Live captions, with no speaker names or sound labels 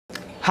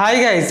Hi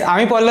guys,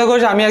 আমি পল্লব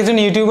ঘোষ। আমি একজন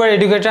YouTuber,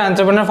 educator,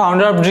 entrepreneur,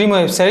 founder of dream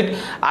website.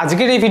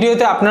 আজকের এই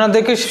ভিডিওতে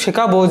আপনাদেরকে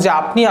শেখাবো যে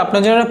আপনি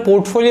আপনার জন্য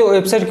পোর্টফোলিও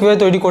ওয়েবসাইট কীভাবে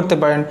তৈরি করতে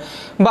পারেন,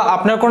 বা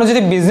আপনার কোনো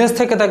যদি বিজনেস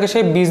থেকে থাকে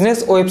সেই বিজনেস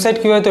ওয়েবসাইট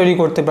কীভাবে তৈরি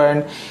করতে পারেন।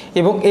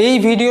 এবং এই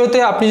ভিডিওতে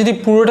আপনি যদি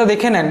পুরোটা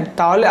দেখে নেন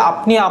তাহলে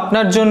আপনি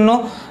আপনার জন্য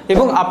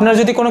এবং আপনার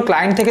যদি কোনো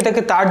ক্লায়েন্ট থেকে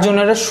থাকে তার জন্য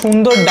একটা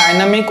সুন্দর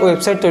ডাইনামিক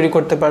ওয়েবসাইট তৈরি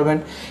করতে পারবেন,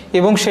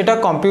 এবং সেটা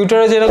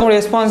কম্পিউটারে যেরকম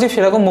রেসপন্সিভ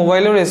সেরকম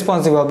মোবাইলেও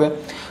রেসপন্সিভ হবে।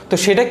 তো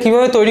সেটা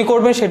কিভাবে তৈরি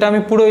করবেন সেটা আমি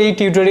পুরো এই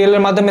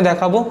টিউটোরিয়ালের মাধ্যমে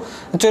দেখাবো।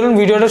 চলুন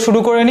ভিডিওটা শুরু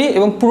করে নিই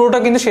এবং পুরোটা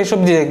কিন্তু শেষ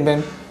অবধি দেখবেন।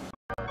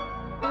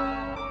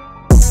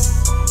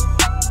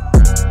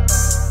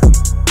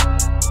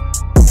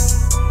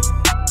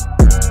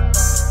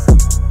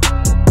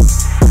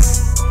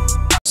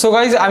 সো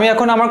গাইজ, আমি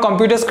এখন আমার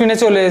কম্পিউটার স্ক্রিনে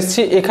চলে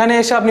এসেছি। এখানে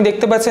এসে আপনি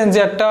দেখতে পাচ্ছেন যে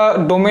একটা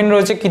ডোমেন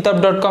রয়েছে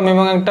kitab.com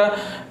এবং একটা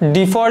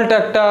ডিফল্ট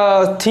একটা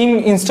থিম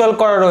ইনস্টল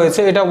করা রয়েছে।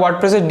 এটা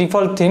ওয়ার্ডপ্রেসের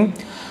ডিফল্ট থিম,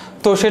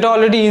 তো সেটা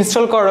অলরেডি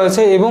ইনস্টল করা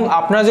রয়েছে। এবং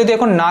আপনারা যদি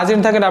এখন না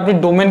জেনে থাকেন আপনি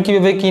ডোমেন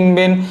কীভাবে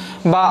কিনবেন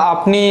বা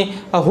আপনি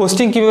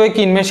হোস্টিং কীভাবে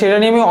কিনবেন সেটা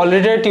নিয়ে আমি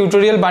অলরেডি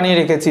টিউটোরিয়াল বানিয়ে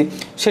রেখেছি।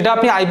 সেটা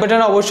আপনি আই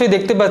বাটনে অবশ্যই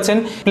দেখতে পাচ্ছেন।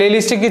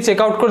 প্লেলিস্টে গিয়ে চেক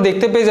আউট করে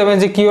দেখতে পেয়ে যাবেন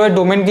যে কীভাবে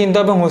ডোমেন কিনতে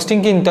হবে, হোস্টিং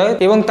কিনতে হয়,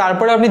 এবং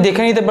তারপরে আপনি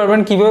দেখে নিতে পারবেন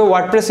কীভাবে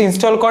ওয়ার্ডপ্রেস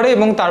ইনস্টল করে,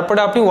 এবং তারপরে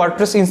আপনি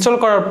ওয়ার্ডপ্রেস ইনস্টল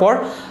করার পর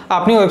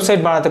আপনি ওয়েবসাইট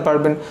বানাতে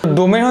পারবেন।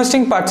 ডোমেন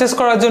হোস্টিং পারচেস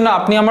করার জন্য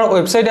আপনি আমার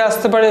ওয়েবসাইটে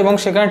আসতে পারেন এবং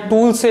সেখানে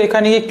টুলসে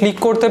এখানে গিয়ে ক্লিক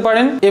করতে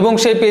পারেন, এবং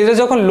সেই পেজে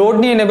যখন লোড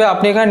নিয়ে নেবে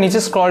আপনি এখানে নিচে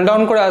স্ক্রল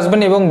ডাউন করে আসবেন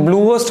এবং ব্লু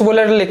হোস্ট বলে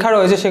একটা লেখা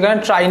রয়েছে সেখানে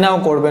ট্রাই নাও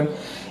করবেন,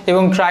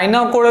 এবং ট্রাই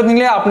নাও করে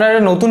নিলে আপনার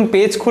একটা নতুন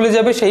পেজ খুলে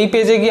যাবে। সেই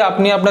পেজে গিয়ে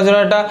আপনি আপনার জন্য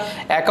একটা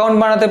অ্যাকাউন্ট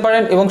বানাতে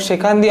পারেন এবং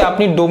সেখান দিয়ে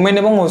আপনি ডোমেন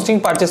এবং হোস্টিং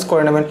পারচেস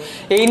করে নেবেন।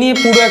 এই নিয়ে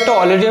পুরো একটা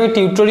অলরেডি আমি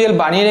টিউটোরিয়াল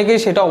বানিয়ে রেখেছি,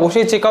 সেটা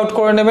অবশ্যই চেক আউট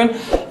করে নেবেন।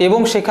 এবং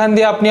সেখান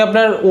দিয়ে আপনি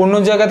আপনার অন্য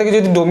জায়গা থেকে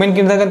যদি ডোমেন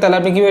কিনে থাকেন তাহলে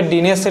আপনি কীভাবে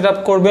ডিএনএস সেট আপ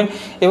করবেন,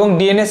 এবং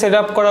ডিএনএস সেট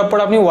আপ করার পর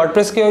আপনি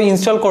ওয়ার্ডপ্রেস কীভাবে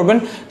ইনস্টল করবেন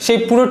সেই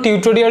পুরো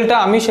টিউটোরিয়ালটা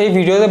আমি সেই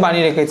ভিডিওতে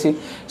বানিয়ে রেখেছি।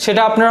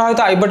 সেটা আপনারা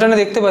হয়তো আই বাটনে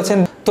দেখতে পাচ্ছেন।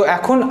 তো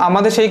এখন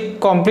আমাদের সেই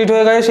কমপ্লিট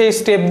হয়ে গেছে সেই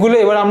স্টেপগুলো।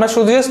 এবার আমরা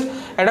শুধু জাস্ট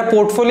একটা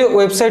পোর্টফোলিও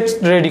ওয়েবসাইট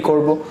রেডি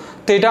করব।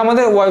 তো এটা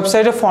আমাদের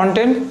ওয়েবসাইটের ফ্রন্ট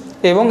এন্ড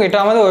এবং এটা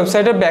আমাদের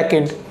ওয়েবসাইটের ব্যাক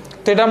এন্ড।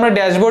 তো এটা আমরা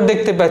ড্যাশবোর্ড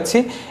দেখতে পাচ্ছি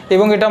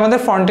এবং এটা আমাদের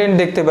ফ্রন্ট এন্ড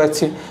দেখতে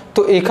পাচ্ছি।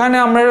 তো এখানে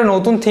আমরা একটা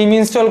নতুন থিম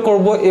ইনস্টল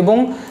করব এবং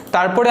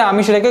তারপরে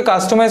আমি সেটাকে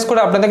কাস্টমাইজ করে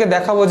আপনাদেরকে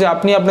দেখাবো যে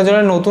আপনি আপনার জন্য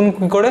নতুন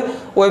কী করে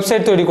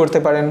ওয়েবসাইট তৈরি করতে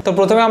পারেন। তো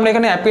প্রথমে আমরা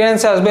এখানে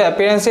অ্যাপিয়ারেন্সে আসবে।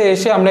 অ্যাপিয়ারেন্সে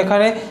এসে আমরা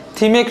এখানে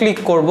থিমে ক্লিক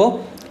করব,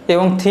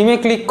 এবং থিমে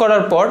ক্লিক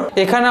করার পর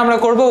এখানে আমরা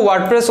করব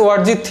ওয়ার্ডপ্রেস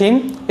ওআরজি থিম,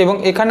 এবং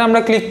এখানে আমরা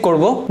ক্লিক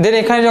করব। দেন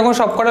এখানে যখন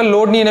সবকটা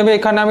লোড নিয়ে নেবে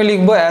এখানে আমি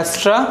লিখব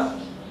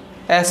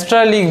অ্যাস্ট্রা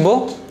লিখব,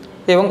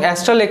 এবং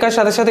অ্যাস্ট্রা লেখার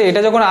সাথে সাথে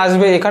এটা যখন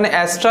আসবে এখানে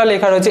অ্যাস্ট্রা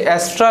লেখা রয়েছে,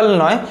 অ্যাস্ট্রাল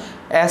নয়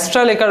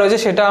অ্যাস্ট্রা লেখা রয়েছে,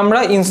 সেটা আমরা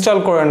ইনস্টল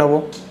করে নেব।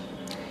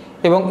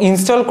 এবং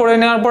ইনস্টল করে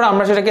নেওয়ার পর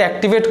আমরা সেটাকে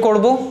অ্যাক্টিভেট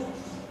করব।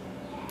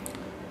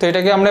 তো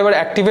এটাকে আমরা এবার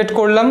অ্যাক্টিভেট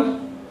করলাম,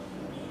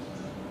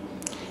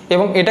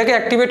 এবং এটাকে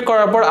অ্যাক্টিভেট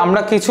করার পর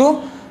আমরা কিছু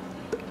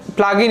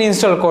প্লাগইন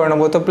ইনস্টল করে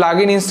নেব। তো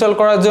প্লাগইন ইনস্টল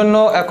করার জন্য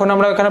এখন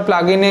আমরা এখানে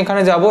প্লাগইনে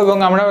এখানে যাব, এবং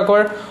আমরা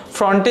একবার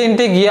ফ্রন্ট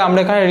এন্ডে গিয়ে আমরা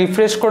এখানে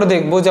রিফ্রেশ করে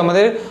দেখব যে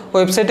আমাদের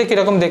ওয়েবসাইটে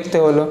কীরকম দেখতে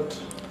হলো।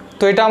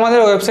 তো এটা আমাদের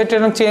ওয়েবসাইটটা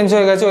এরকম চেঞ্জ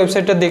হয়ে গেছে,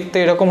 ওয়েবসাইটটা দেখতে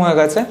এরকম হয়ে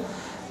গেছে।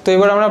 তো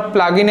এবার আমরা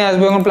প্লাগইনে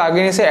আসবো এবং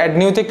প্লাগইনে এসে অ্যাড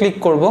নিউতে ক্লিক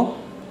করব,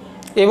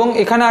 এবং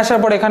এখানে আসার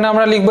পর এখানে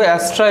আমরা লিখব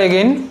অ্যাস্ট্রা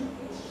এগেইন।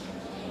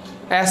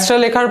 অ্যাস্ট্রা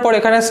লেখার পর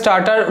এখানে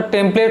স্টার্টার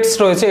টেমপ্লেটস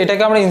রয়েছে,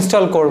 এটাকে আমরা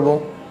ইনস্টল করব।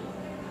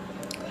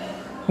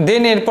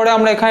 দেন এরপরে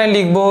আমরা এখানে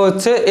লিখব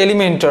হচ্ছে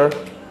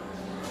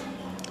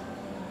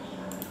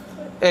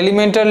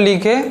এলিমেন্টর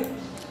লিখে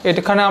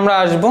এখানে আমরা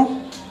আসব,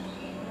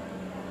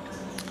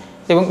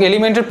 এবং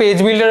এলিমেন্টর পেজ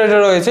বিল্ডার এটা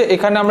রয়েছে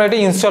এখানে আমরা এটা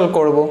ইনস্টল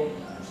করব।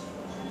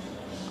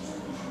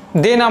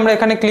 দেন আমরা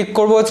এখানে ক্লিক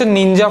করব হচ্ছে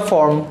নিনজা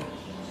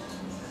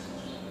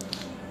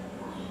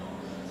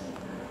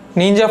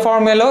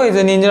ফর্ম এলো, এই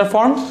যে নিনজা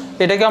ফর্ম,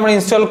 এটাকে আমরা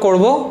ইনস্টল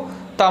করব।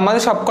 তো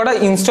আমাদের সবকটা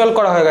ইনস্টল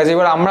করা হয়ে গেছে।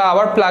 এবার আমরা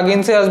আবার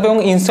প্লাগইনসে আসবো এবং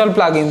ইনস্টল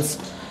প্লাগইনস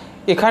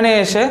এখানে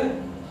এসে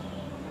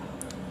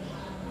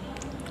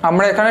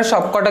আমরা এখানে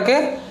সবকটাকে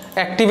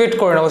অ্যাক্টিভেট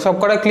করে নেব।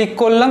 সবকটা ক্লিক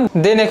করলাম,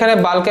 দেন এখানে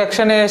বাল্ক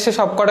অ্যাকশনে এসে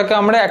সবকটাকে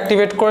আমরা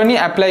অ্যাক্টিভেট করে নিয়ে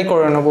অ্যাপ্লাই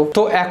করে নেব।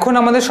 তো এখন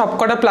আমাদের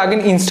সবকটা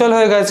প্লাগইন ইনস্টল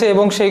হয়ে গেছে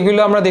এবং সেইগুলো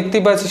আমরা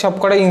দেখতেই পাচ্ছি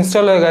সবকটা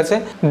ইনস্টল হয়ে গেছে।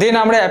 দেন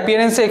আমরা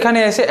অ্যাপিয়ারেন্সে এখানে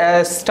এসে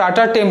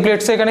স্টার্টার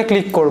টেমপ্লেটসে এখানে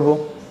ক্লিক করব।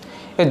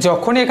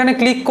 যখনই এখানে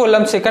ক্লিক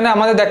করলাম সেখানে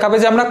আমাদের দেখাবে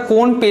যে আমরা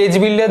কোন পেজ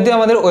বিল্ডার দিয়ে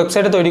আমাদের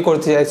ওয়েবসাইটে তৈরি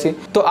করতে চাইছি।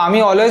 তো আমি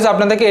অলওয়েজ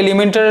আপনাদেরকে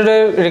এলিমেন্টর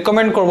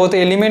রেকমেন্ড করবো। তো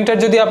এলিমেন্টর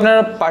যদি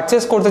আপনারা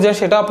পারচেস করতে চান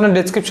সেটা আপনার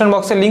ডেসক্রিপশন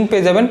বক্সে লিঙ্ক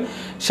পেয়ে যাবেন,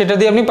 সেটা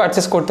দিয়ে আপনি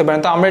পারচেস করতে পারেন।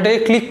 তো আমরা এটাকে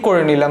ক্লিক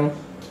করে নিলাম।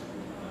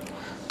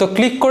 তো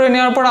ক্লিক করে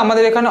নেওয়ার পর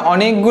আমাদের এখানে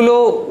অনেকগুলো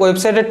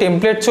ওয়েবসাইটের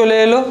টেমপ্লেট চলে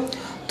এলো।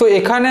 তো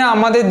এখানে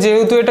আমাদের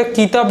যেহেতু এটা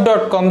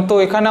kitab.com, তো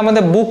এখানে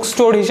আমাদের বুক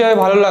স্টোর হিসাবে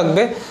ভালো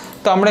লাগবে।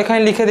 তো আমরা এখানে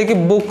লিখে দেখি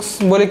বুকস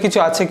বলে কিছু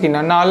আছে কি না,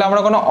 নাহলে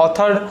আমরা কোনো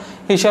অথার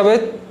হিসাবে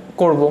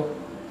করব।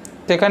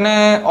 তো এখানে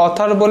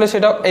অথার বলে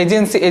সেটা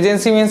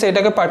এজেন্সি মিনস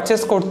এটাকে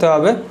পারচেস করতে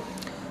হবে।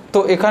 তো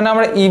এখানে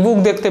আমরা ইবুক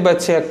দেখতে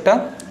পাচ্ছি একটা,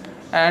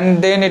 অ্যান্ড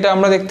দেন এটা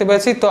আমরা দেখতে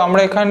পাচ্ছি। তো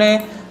আমরা এখানে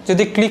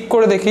যদি ক্লিক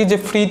করে দেখি যে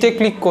ফ্রিতে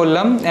ক্লিক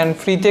করলাম, অ্যান্ড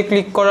ফ্রিতে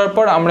ক্লিক করার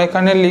পর আমরা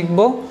এখানে লিখব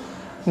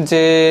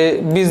যে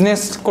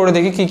বিজনেস করে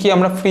দেখি কি কি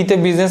আমরা ফ্রিতে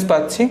বিজনেস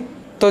পাচ্ছি।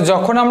 তো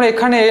যখন আমরা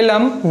এখানে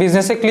এলাম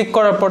বিজনেসে ক্লিক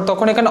করার পর,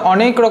 তখন এখানে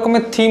অনেক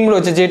রকমের থিম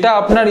রয়েছে, যেটা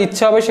আপনার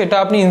ইচ্ছা হবে সেটা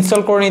আপনি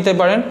ইনস্টল করে নিতে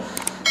পারেন।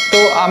 তো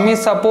আমি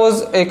সাপোজ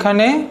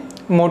এখানে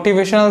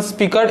মোটিভেশনাল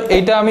স্পিকার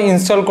এইটা আমি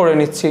ইনস্টল করে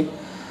নিচ্ছি।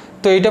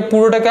 তো এইটা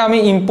পুরোটাকে আমি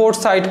ইম্পোর্ট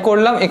সাইট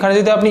করলাম। এখানে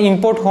যদি আপনি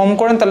ইম্পোর্ট হোম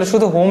করেন তাহলে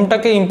শুধু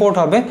হোমটাকে ইম্পোর্ট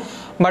হবে,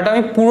 বাট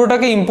আমি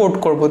পুরোটাকে ইম্পোর্ট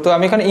করব। তো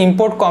আমি এখানে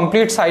ইম্পোর্ট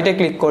কমপ্লিট সাইটে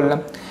ক্লিক করলাম।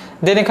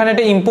 দেন এখানে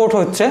এটা ইম্পোর্ট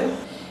হচ্ছে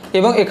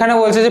এবং এখানে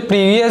বলছে যে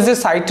প্রিভিয়াস যে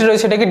সাইটটি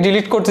রয়েছে সেটাকে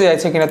ডিলিট করতে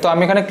চাইছে কিনা। তো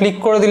আমি এখানে ক্লিক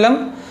করে দিলাম।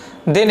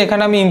 দেন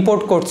এখানে আমি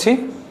ইম্পোর্ট করছি।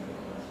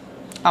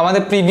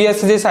 আমাদের প্রিভিয়াস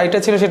যে সাইটটা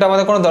ছিল সেটা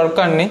আমাদের কোনো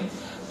দরকার নেই,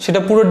 সেটা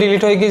পুরো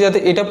ডিলিট হয়ে গিয়ে যাতে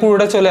এটা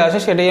পুরোটা চলে আসে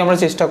সেটাই আমরা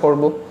চেষ্টা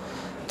করব।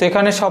 তো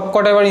এখানে সব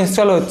কটা এবার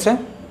ইনস্টল হচ্ছে।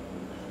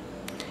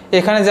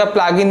 এখানে যা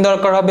প্লাগইন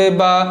দরকার হবে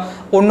বা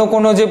অন্য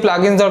কোনো যে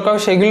প্লাগইন দরকার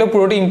হবে সেগুলো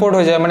পুরোটা ইম্পোর্ট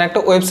হয়ে যায়। মানে একটা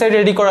ওয়েবসাইট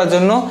রেডি করার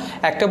জন্য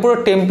একটা পুরো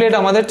টেমপ্লেট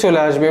আমাদের চলে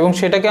আসবে এবং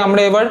সেটাকে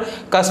আমরা এবার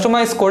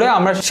কাস্টমাইজ করে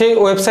আমরা সেই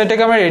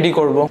ওয়েবসাইটটাকে আমরা রেডি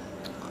করব।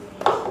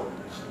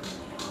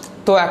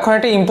 তো এখন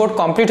একটা ইম্পোর্ট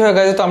কমপ্লিট হয়ে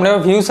গেছে। তো আমরা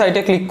এবার ভিউ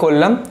সাইটে ক্লিক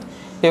করলাম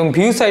এবং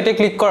ভিউ সাইটে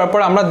ক্লিক করার পর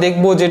আমরা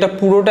দেখব যে এটা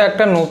পুরোটা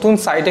একটা নতুন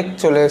সাইটে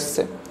চলে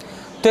এসছে।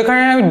 তো এখানে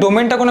আমি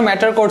ডোমেনটা কোনো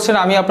ম্যাটার করছে না,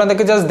 আমি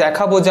আপনাদেরকে জাস্ট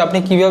দেখাবো যে আপনি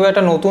কীভাবে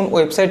একটা নতুন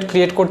ওয়েবসাইট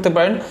ক্রিয়েট করতে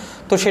পারেন।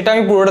 তো সেটা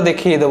আমি পুরোটা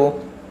দেখিয়ে দেবো।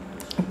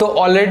 তো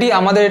অলরেডি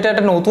আমাদের এটা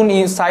একটা নতুন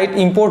সাইট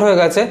ইম্পোর্ট হয়ে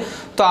গেছে।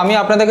 তো আমি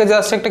আপনাদেরকে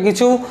জাস্ট একটা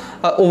কিছু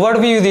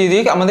ওভারভিউ দিয়ে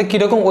দিই আমাদের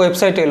কীরকম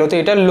ওয়েবসাইট এলো। তো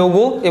এটা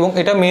লোগো এবং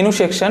এটা মেনু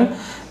সেকশন।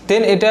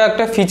 দেন এটা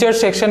একটা ফিচার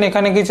সেকশন,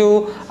 এখানে কিছু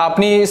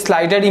আপনি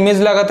স্লাইডার ইমেজ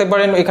লাগাতে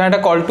পারেন। এখানে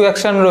একটা কল টু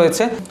অ্যাকশন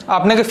রয়েছে,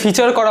 আপনাকে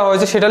ফিচার করা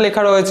হয়েছে সেটা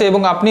লেখা রয়েছে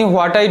এবং আপনি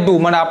হোয়াট আই ডু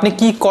মানে আপনি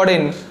কি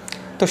করেন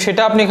তো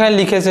সেটা আপনি এখানে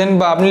লিখেছেন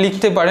বা আপনি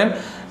লিখতে পারেন।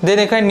 দেন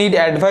এখানে নিড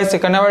অ্যাডভাইস,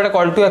 এখানে আবার একটা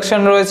কল টু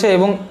অ্যাকশন রয়েছে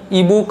এবং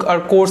ইবুক আর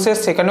কোর্সেস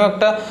সেখানেও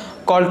একটা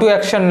কল টু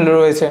অ্যাকশন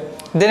রয়েছে।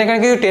 দেন এখানে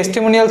কিছু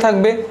টেস্টিমোনিয়াল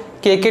থাকবে,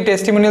 কে কে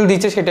টেস্টিমোনিয়াল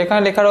দিচ্ছে সেটা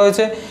এখানে লেখা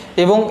রয়েছে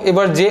এবং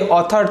এবার যে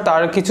অথার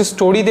তার কিছু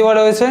স্টোরি দেওয়া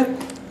রয়েছে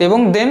এবং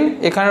দেন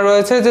এখানে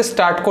রয়েছে যে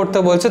স্টার্ট করতে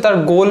বলছে তার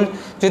গোল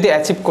যদি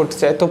অ্যাচিভ করতে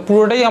চায়। তো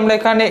পুরোটাই আমরা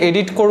এখানে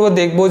এডিট করব,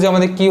 দেখবো যে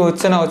আমাদের কি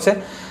হচ্ছে না হচ্ছে।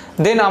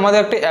 দেন আমাদের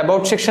একটা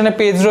অ্যাবাউট সেকশনে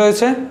পেজ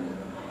রয়েছে,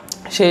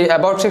 সেই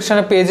অ্যাবাউট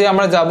সেকশনে পেজে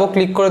আমরা যাব,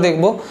 ক্লিক করে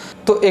দেখব।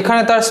 তো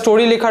এখানে তার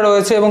স্টোরি লেখা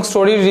রয়েছে এবং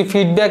স্টোরির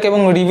ফিডব্যাক এবং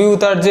রিভিউ,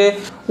 তার যে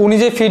উনি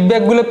যে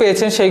ফিডব্যাকগুলো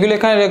পেয়েছেন সেইগুলো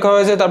এখানে লেখা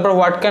রয়েছে। তারপর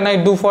what can I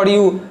do for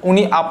you,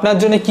 উনি আপনার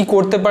জন্য কি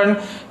করতে পারেন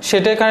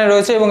সেটা এখানে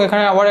রয়েছে এবং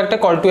এখানে আবার একটা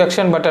কল টু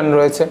অ্যাকশন বাটন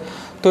রয়েছে।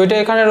 তো এটা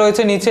এখানে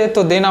রয়েছে নিচে।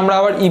 তো দেন আমরা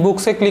আবার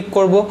ইবুকসে ক্লিক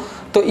করব।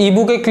 তো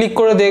ইবুকে ক্লিক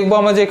করে দেখবো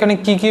আমরা যে এখানে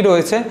কি কি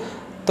রয়েছে।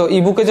 তো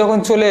ইবুকে যখন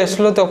চলে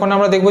আসলো তখন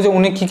আমরা দেখবো যে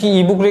উনি কী কী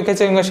ইবুক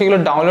রেখেছেন এবং সেগুলো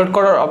ডাউনলোড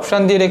করার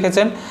অপশান দিয়ে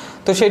রেখেছেন।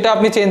 তো সেটা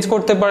আপনি চেঞ্জ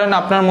করতে পারেন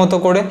আপনার মতো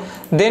করে।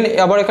 দেন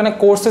আবার এখানে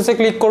কোর্সেসে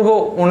ক্লিক করব,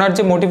 ওনার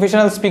যে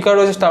মোটিভেশনাল স্পিকার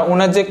রয়েছে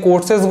ওনার যে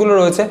কোর্সেসগুলো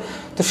রয়েছে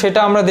তো সেটা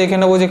আমরা দেখে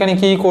নেবো যে এখানে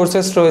কী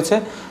কোর্সেস রয়েছে।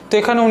 তো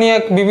এখানে উনি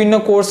বিভিন্ন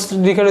কোর্স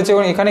লিখে রয়েছে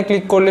এবং এখানে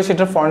ক্লিক করলে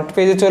সেটা ফ্রন্ট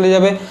পেজে চলে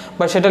যাবে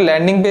বা সেটা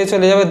ল্যান্ডিং পেজে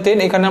চলে যাবে। দেন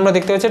এখানে আমরা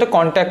দেখতে পাচ্ছি একটা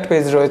কন্ট্যাক্ট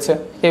পেজ রয়েছে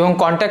এবং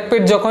কন্ট্যাক্ট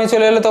পেজ যখনই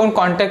চলে এলো তখন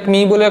কন্ট্যাক্ট মি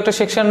বলে একটা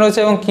সেকশন রয়েছে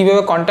এবং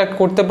কীভাবে কন্ট্যাক্ট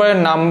করতে পারেন,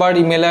 নাম্বার,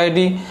 ইমেল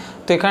আইডি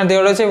তো এখানে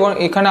দেওয়া রয়েছে এবং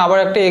এখানে আবার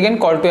একটা again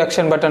call to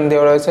action button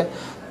দেওয়া রয়েছে।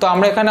 তো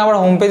আমরা এখানে আবার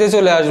হোম পেজে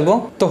চলে আসব।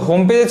 তো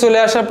হোম পেজে চলে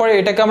আসার পরে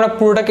এটাকে আমরা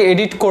পুরোটাকে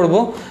এডিট করব।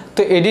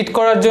 তো এডিট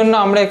করার জন্য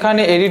আমরা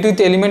এখানে এডিট উইথ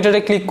এলিমেন্টরে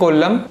ক্লিক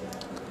করলাম।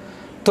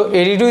 তো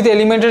এডিট উইথ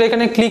এলিমেন্টর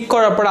এখানে ক্লিক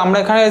করার পর আমরা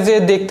এখানে যে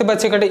দেখতে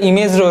পাচ্ছি একটা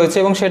ইমেজ রয়েছে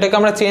এবং সেটাকে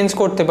আমরা চেঞ্জ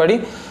করতে পারি।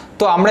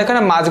 তো আমরা এখানে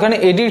মাঝখানে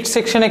এডিট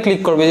সেকশনে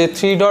ক্লিক করবো, যে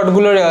থ্রি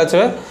ডটগুলো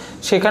আছে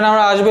সেখানে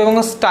আমরা আসবো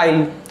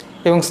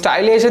এবং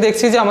স্টাইলে এসে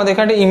দেখছি যে আমাদের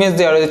এখানে ইমেজ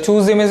দেওয়া রয়েছে।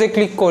 চুজ ইমেজে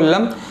ক্লিক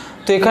করলাম।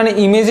 তো এখানে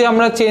ইমেজে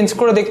আমরা চেঞ্জ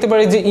করে দেখতে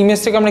পারি যে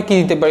ইমেজটাকে আমরা কী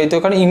দিতে পারি। তো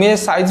এখানে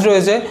ইমেজের সাইজ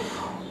রয়েছে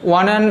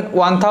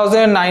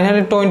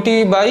 1920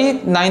 বাই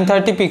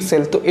 930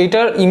 পিক্সেল। তো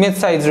এটার ইমেজ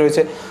সাইজ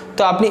রয়েছে।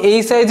 তো আপনি এই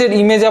সাইজের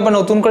ইমেজ আবার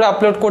নতুন করে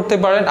আপলোড করতে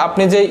পারেন।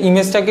 আপনি যে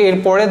ইমেজটাকে এর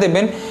পরে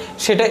দেবেন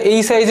সেটা এই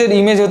সাইজের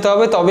ইমেজ হতে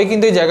হবে, তবে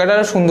কিন্তু এই জায়গাটা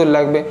আরও সুন্দর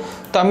লাগবে।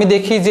 তো আমি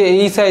দেখি যে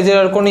এই সাইজের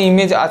আর কোনো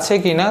ইমেজ আছে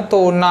কি না। তো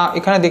না,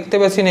 এখানে দেখতে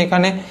পাচ্ছি না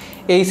এখানে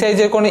এই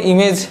সাইজের কোনো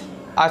ইমেজ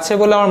আছে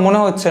বলে আমার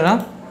মনে হচ্ছে না।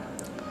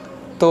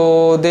 তো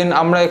দেন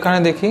আমরা এখানে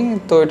দেখি,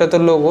 তো এটা তো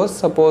লোগো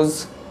সাপোজ।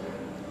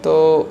 তো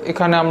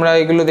এখানে আমরা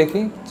এগুলো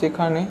দেখি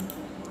যেখানে,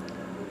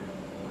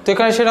 তো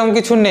এখানে সেরকম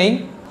কিছু নেই।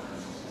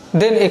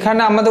 দেন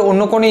এখানে আমাদের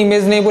অন্য কোনো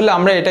ইমেজ নেই বলে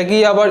আমরা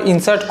এটাকেই আবার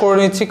ইনসার্ট করে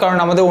নিচ্ছি, কারণ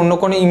আমাদের অন্য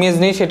কোনো ইমেজ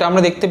নেই। সেটা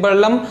আমরা দেখতে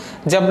পারলাম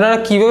যে আপনারা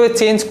কীভাবে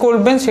চেঞ্জ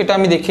করবেন সেটা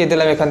আমি দেখিয়ে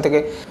দিলাম এখান থেকে।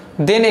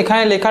 দেন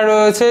এখানে লেখা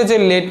রয়েছে যে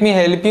let me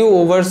help you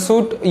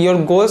overshoot your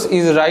goals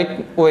is right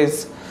wedge.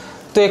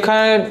 তো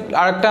এখানে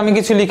আরেকটা আমি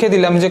কিছু লিখে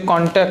দিলাম যে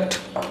কন্ট্যাক্ট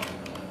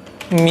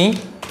মি।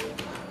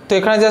 তো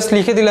এখানে জাস্ট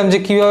লিখে দিলাম যে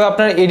কীভাবে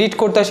আপনারা এডিট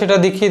করতে হয় সেটা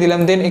দেখিয়ে দিলাম।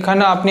 দেন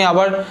এখানে আপনি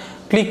আবার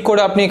ক্লিক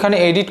করে আপনি এখানে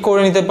এডিট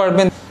করে নিতে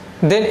পারবেন।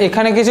 দেন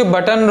এখানে কিছু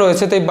বাটন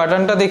রয়েছে, তো এই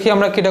বাটনটা দেখি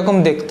আমরা কীরকম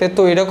দেখতে।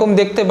 তো এরকম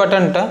দেখতে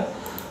বাটনটা।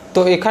 তো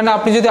এখানে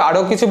আপনি যদি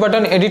আরও কিছু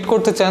বাটন এডিট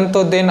করতে চান তো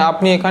দেন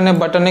আপনি এখানে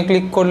বাটনে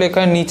ক্লিক করলে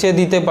এখানে নিচে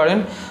দিতে পারেন।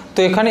 তো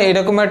এখানে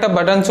এরকম একটা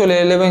বাটন চলে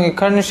এলো এবং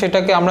এখানে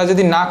সেটাকে আমরা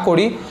যদি না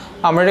করি,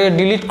 আমরা এটাকে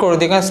ডিলিট করে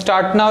দিই। এখানে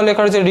স্টার্ট নাও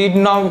লেখা রয়েছে, রিড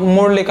নাও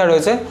মোর লেখা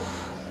রয়েছে।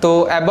 তো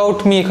অ্যাবাউট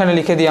মি এখানে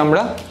লিখে দিই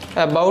আমরা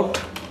অ্যাবাউট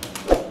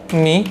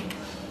মি।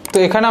 তো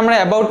এখানে আমরা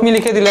অ্যাবাউট মি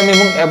লিখে দিলাম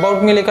এবং অ্যাবাউট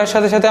মি লেখার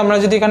সাথে সাথে আমরা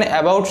যদি এখানে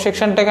অ্যাবাউট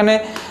সেকশনটা এখানে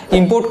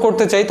ইম্পোর্ট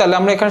করতে চাই তাহলে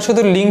আমরা এখানে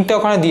শুধু লিঙ্কটা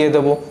ওখানে দিয়ে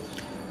দেবো।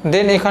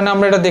 দেন এখানে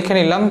আমরা এটা দেখে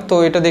নিলাম। তো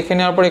এটা দেখে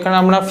নেওয়ার পর এখানে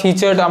আমরা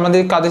ফিচার্ড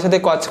আমাদের কাদের সাথে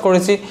কাজ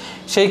করেছি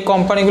সেই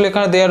কোম্পানিগুলো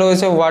এখানে দেওয়া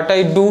রয়েছে। হোয়াট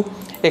আই ডু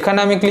এখানে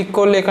আমি ক্লিক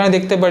করলে এখানে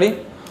দেখতে পারি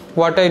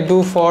what I do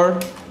for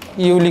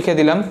you লিখে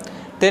দিলাম।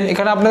 দেন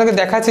এখানে আপনাদেরকে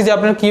দেখাচ্ছি যে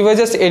আপনারা কীভাবে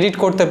জাস্ট এডিট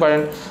করতে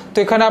পারেন। তো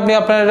এখানে আপনি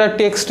আপনারা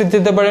টেক্সট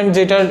দিতে পারেন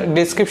যেটার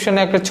ডেসক্রিপশনে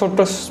একটা ছোট্ট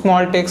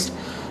স্মল টেক্সট।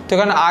 তো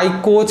এখানে I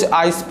coach,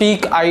 I speak,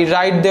 I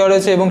right দেওয়া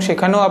রয়েছে এবং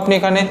সেখানেও আপনি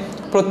এখানে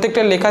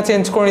প্রত্যেকটা লেখা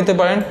চেঞ্জ করে নিতে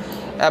পারেন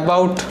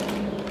অ্যাবাউট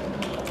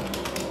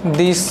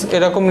দিস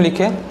এরকম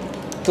লিখে।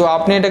 তো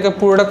আপনি এটাকে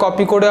পুরোটা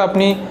কপি করে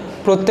আপনি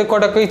প্রত্যেক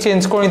কটাকেই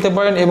চেঞ্জ করে নিতে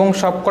পারেন এবং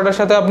সব কটার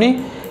সাথে আপনি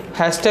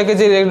হ্যাশট্যাগে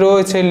যে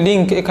রয়েছে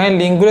লিঙ্ক এখানে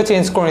লিঙ্কগুলো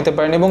চেঞ্জ করে নিতে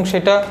পারেন এবং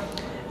সেটা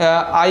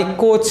আই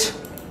কোচ,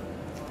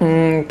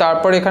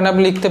 তারপর এখানে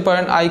আপনি লিখতে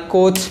পারেন আই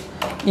কোচ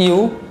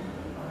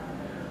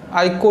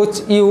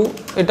ইউ,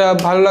 এটা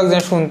ভালো লাগছে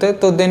না শুনতে।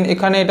 তো দেন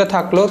এখানে এটা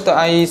থাকলো। তো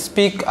আই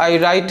স্পিক, আই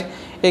রাইট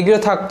এগুলো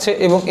থাকছে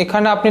এবং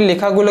এখানে আপনি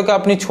লেখাগুলোকে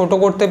আপনি ছোট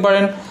করতে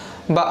পারেন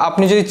বা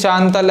আপনি যদি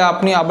চান তাহলে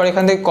আপনি আবার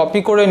এখান থেকে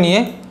কপি করে নিয়ে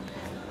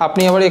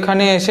আপনি আবার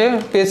এখানে এসে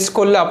পেস্ট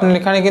করলে আপনার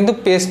এখানে কিন্তু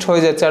পেস্ট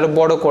হয়ে যাচ্ছে আরও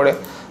বড় করে।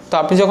 তো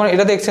আপনি যখন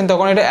এটা দেখছেন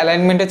তখন এটা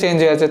অ্যালাইনমেন্টে চেঞ্জ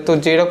হয়ে যাচ্ছে। তো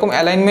যেরকম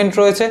অ্যালাইনমেন্ট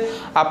রয়েছে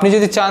আপনি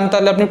যদি চান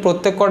তাহলে আপনি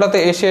প্রত্যেক কটাতে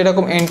এসে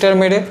এরকম এন্টার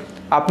মেরে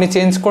আপনি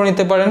চেঞ্জ করে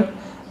নিতে পারেন।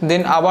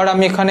 দেন আবার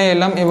আমি এখানে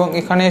এলাম এবং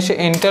এখানে এসে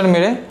এন্টার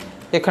মেরে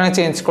এখানে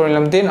চেঞ্জ করে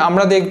নিলাম। দেন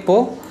আমরা দেখব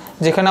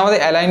যেখানে আমাদের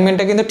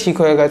অ্যালাইনমেন্টটা কিন্তু ঠিক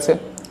হয়ে গেছে।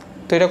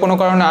 তো এটা কোনো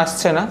কারণে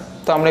আসছে না।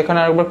 তো আমরা এখানে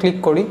আরেকবার ক্লিক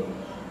করি।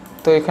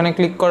 তো এখানে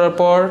ক্লিক করার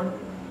পর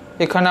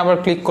এখানে আবার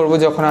ক্লিক করব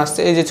যখন আসছে,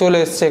 এই যে চলে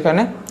এসছে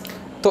এখানে।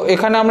 তো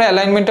এখানে আমরা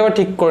অ্যালাইনমেন্টটা আবার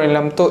ঠিক করে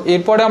নিলাম। তো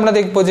এরপরে আমরা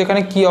দেখব যে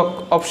এখানে কী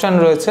অপশান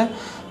রয়েছে।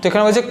 তো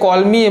এখানে বলছে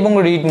কল মি এবং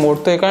রিড মোড।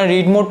 তো এখানে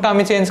রিড মোডটা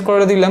আমি চেঞ্জ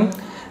করে দিলাম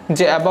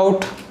যে অ্যাবাউট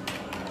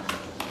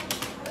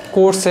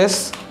কোর্সেস।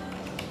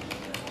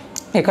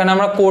 এখানে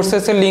আমরা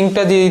কোর্সেসের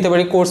লিঙ্কটা দিয়ে দিতে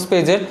পারি কোর্স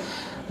পেজের।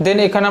 দেন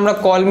এখানে আমরা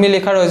কল মি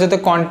লেখা রয়েছে তো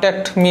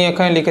কন্ট্যাক্ট মি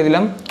এখানে লিখে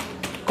দিলাম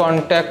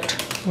কন্ট্যাক্ট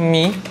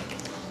মি।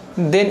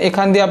 দেন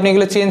এখান দিয়ে আপনি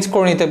এগুলো চেঞ্জ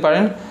করে নিতে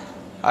পারেন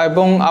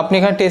এবং আপনি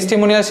এখানে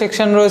টেস্টিমোনিয়াল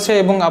সেকশন রয়েছে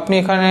এবং আপনি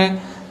এখানে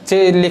যে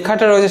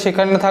লেখাটা রয়েছে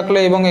সেখানে থাকলে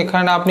এবং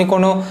এখানে আপনি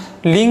কোনো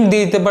লিঙ্ক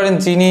দিয়ে দিতে পারেন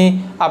যিনি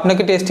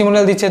আপনাকে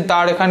টেস্টিমোনিয়াল দিচ্ছে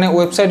তার এখানে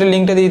ওয়েবসাইটের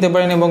লিঙ্কটা দিয়ে দিতে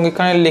পারেন এবং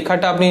এখানে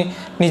লেখাটা আপনি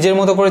নিজের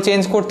মতো করে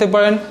চেঞ্জ করতে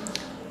পারেন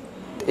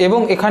এবং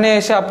এখানে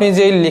এসে আপনি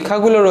যে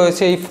লেখাগুলো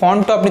রয়েছে এই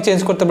ফন্টটা আপনি চেঞ্জ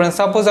করতে পারেন।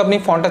 সাপোজ আপনি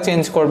ফন্টটা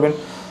চেঞ্জ করবেন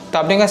তো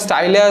আপনি এখানে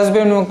স্টাইলে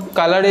আসবেন এবং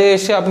কালারে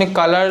এসে আপনি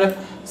কালার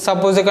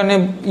সাপোজ এখানে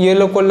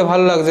ইয়েলো করলে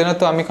ভালো লাগছে না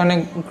তো আমি এখানে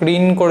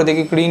গ্রিন করে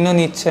দেখি, গ্রিনও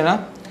নিচ্ছে না।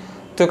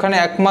 তো এখানে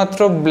একমাত্র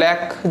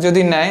ব্ল্যাক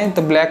যদি নেয় তো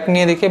ব্ল্যাক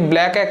নিয়ে দেখি,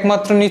 ব্ল্যাক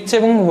একমাত্র নিচ্ছে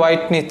এবং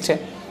হোয়াইট নিচ্ছে।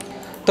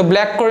 তো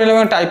ব্ল্যাক করে নিলাম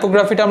এবং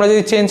টাইপোগ্রাফিটা আমরা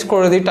যদি চেঞ্জ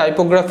করে দিই,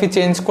 টাইপোগ্রাফি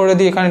চেঞ্জ করে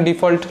দিই, এখানে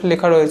ডিফল্ট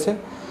লেখা রয়েছে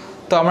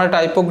তো আমরা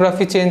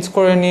টাইপোগ্রাফি চেঞ্জ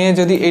করে নিয়ে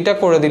যদি এটা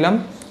করে দিলাম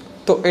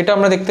তো এটা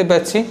আমরা দেখতে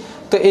পাচ্ছি।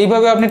 তো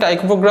এইভাবে আপনি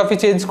টাইপোগ্রাফি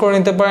চেঞ্জ করে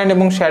নিতে পারেন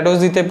এবং শ্যাডোজ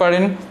দিতে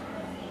পারেন।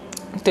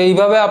 তো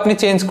এইভাবে আপনি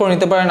চেঞ্জ করে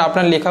নিতে পারেন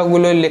আপনার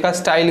লেখাগুলো, লেখার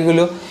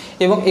স্টাইলগুলো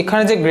এবং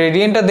এখানে যে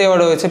গ্রেডিয়েন্টটা দেওয়া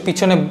রয়েছে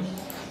পিছনে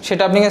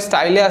সেটা আপনি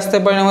স্টাইলে আসতে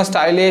পারেন এবং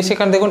স্টাইলে এসে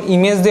এখানে দেখুন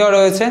ইমেজ দেওয়া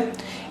রয়েছে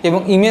এবং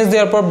ইমেজ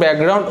দেওয়ার পর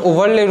ব্যাকগ্রাউন্ড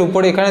ওভারলের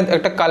উপরে এখানে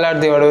একটা কালার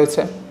দেওয়া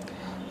রয়েছে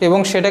এবং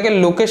সেটাকে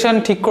লোকেশান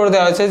ঠিক করে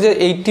দেওয়া হয়েছে যে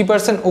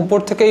 80% উপর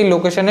থেকে এই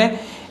লোকেশানে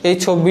এই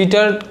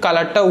ছবিটার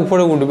কালারটা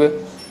উপরে উঠবে।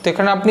 তো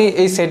এখানে আপনি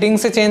এই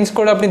সেটিংসে চেঞ্জ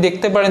করে আপনি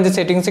দেখতে পারেন যে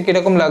সেটিংসে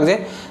কীরকম লাগছে।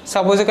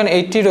 সাপোজ এখানে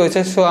 80 রয়েছে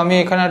সো আমি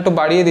এখানে একটু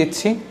বাড়িয়ে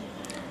দিচ্ছি।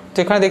 তো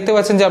এখানে দেখতে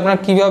পাচ্ছেন যে আপনার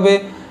কীভাবে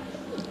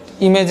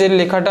ইমেজের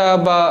লেখাটা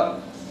বা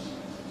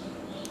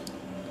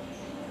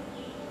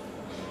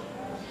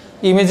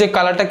ইমেজের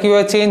কালারটা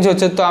কীভাবে চেঞ্জ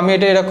হচ্ছে। তো আমি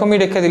এটা এরকমই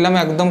রেখে দিলাম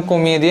একদম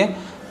কমিয়ে দিয়ে।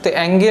 তো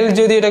অ্যাঙ্গেল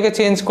যদি এটাকে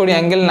চেঞ্জ করি,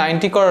 অ্যাঙ্গেল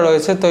 90 করা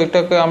রয়েছে তো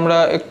এটাকে আমরা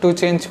একটু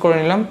চেঞ্জ করে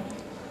নিলাম।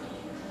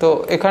 তো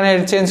এখানে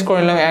চেঞ্জ করে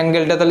নিলাম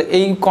অ্যাঙ্গেলটা, তাহলে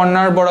এই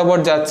কর্নার বরাবর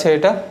যাচ্ছে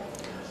এটা।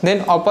 দেন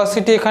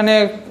অপাসিটি এখানে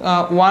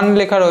 1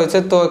 লেখা রয়েছে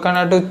তো এখানে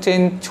একটু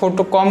চেঞ্জ ছোট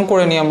কম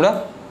করে নিই আমরা।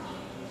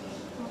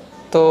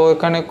 তো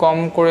এখানে কম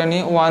করে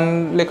নিই 1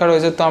 লেখা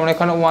রয়েছে তো আমরা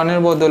এখানে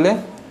 1-এর বদলে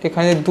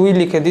এখানে 2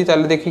 লিখে দিই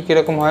তাহলে দেখি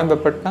কীরকম হয়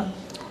ব্যাপারটা।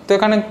 তো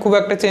এখানে খুব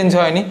একটা চেঞ্জ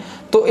হয়নি।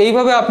 তো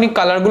এইভাবে আপনি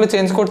কালারগুলো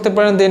চেঞ্জ করতে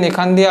পারেন। দেন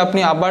এখান দিয়ে আপনি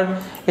আবার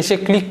এসে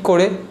ক্লিক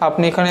করে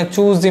আপনি এখানে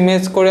চুজ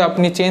ইমেজ করে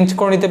আপনি চেঞ্জ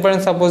করে নিতে পারেন।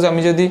 সাপোজ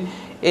আমি যদি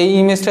এই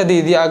ইমেজটা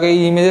দিয়ে দিই, আগে এই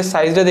ইমেজের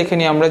সাইজটা দেখে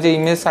নিই আমরা যে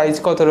ইমেজ সাইজ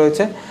কত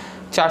রয়েছে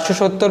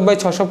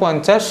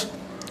 470x650।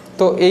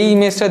 তো এই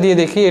ইমেজটা দিয়ে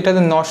দেখি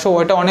এটাতে 900,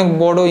 এটা অনেক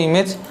বড়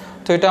ইমেজ।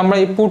 তো এটা আমরা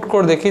পুট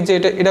করে দেখি যে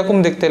এটা এরকম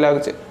দেখতে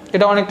লাগছে,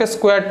 এটা অনেকটা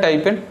স্কোয়ার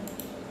টাইপের।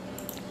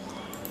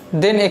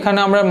 দেন এখানে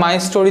আমরা মাই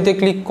স্টোরিতে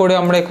ক্লিক করে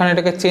আমরা এখানে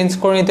এটাকে চেঞ্জ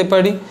করে নিতে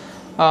পারি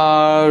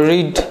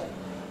রিড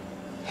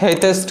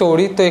হেথ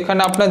স্টোরি। তো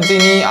এখানে আপনার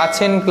যিনি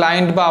আছেন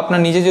ক্লায়েন্ট বা আপনার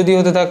নিজে যদি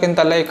হতে থাকেন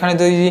তাহলে এখানে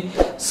যদি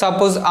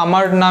সাপোজ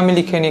আমার নামই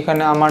লিখে নিই,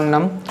 এখানে আমার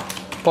নাম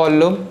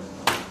পল্লব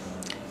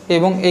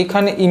এবং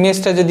এইখানে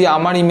ইমেজটা যদি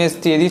আমার ইমেজ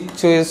দিয়ে দিই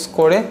চয়েস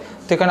করে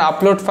তো এখানে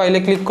আপলোড ফাইলে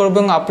ক্লিক করবো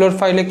এবং আপলোড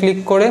ফাইলে ক্লিক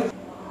করে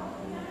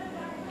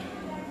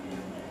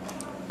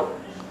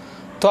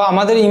তো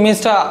আমাদের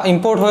ইমেজটা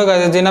ইম্পোর্ট হয়ে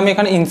গেছে, দেন আমি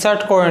এখানে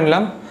ইনসার্ট করে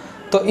নিলাম।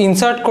 তো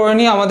ইনসার্ট করে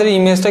নিয়ে আমাদের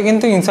ইমেজটা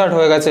কিন্তু ইনসার্ট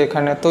হয়ে গেছে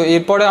এখানে। তো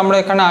এরপরে আমরা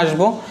এখানে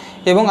আসব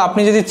এবং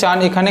আপনি যদি চান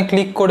এখানে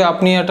ক্লিক করে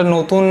আপনি একটা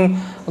নতুন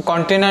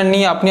কন্টেনার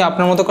নিয়ে আপনি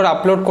আপনার মতো করে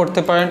আপলোড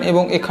করতে পারেন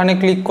এবং এখানে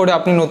ক্লিক করে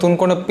আপনি নতুন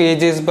কোনো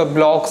পেজেস বা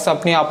ব্লগস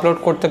আপনি আপলোড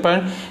করতে পারেন।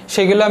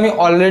 সেগুলো আমি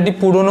অলরেডি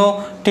পুরনো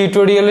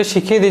টিউটোরিয়ালে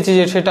শিখিয়ে দিয়েছি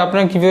যে সেটা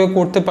আপনারা কীভাবে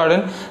করতে পারেন।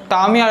 তা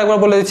আমি আরেকবার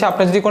বলে দিচ্ছি,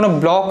 আপনার যদি কোনো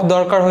ব্লগ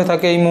দরকার হয়ে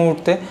থাকে এই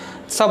মুহূর্তে,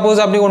 সাপোজ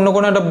আপনি অন্য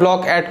কোনো একটা ব্লগ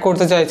অ্যাড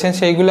করতে চাইছেন,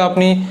 সেইগুলো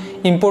আপনি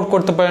ইম্পোর্ট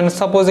করতে পারেন।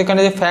 সাপোজ এখানে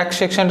যে ফ্যাক্ট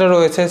সেকশনটা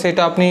রয়েছে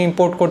সেটা আপনি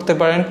ইম্পোর্ট করতে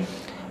পারেন,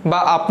 বা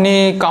আপনি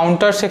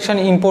কাউন্টার সেকশন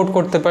ইম্পোর্ট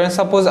করতে পারেন।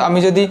 সাপোজ আমি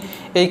যদি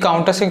এই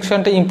কাউন্টার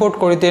সেকশনটা ইম্পোর্ট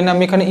করি, দেন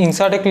আমি এখানে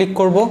ইনসার্টে ক্লিক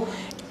করব।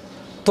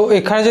 তো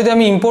এখানে যদি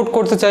আমি ইম্পোর্ট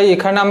করতে চাই,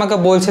 এখানে আমাকে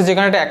বলছে যে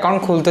এখানে একটা অ্যাকাউন্ট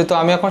খুলতে, তো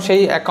আমি এখন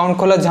সেই অ্যাকাউন্ট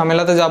খোলার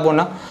ঝামেলাতে যাব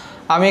না।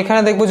 আমি এখানে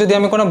দেখব যদি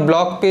আমি কোনো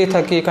ব্লগ পেয়ে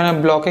থাকি, এখানে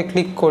ব্লগে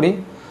ক্লিক করি।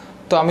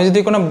 তো আমি যদি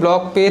কোনো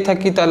ব্লগ পেয়ে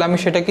থাকি তাহলে আমি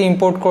সেটাকে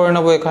ইম্পোর্ট করে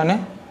নেব এখানে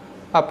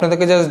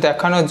আপনাদেরকে জাস্ট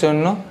দেখানোর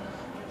জন্য।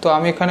 তো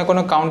আমি এখানে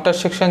কোনো কাউন্টার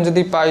সেকশন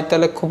যদি পাই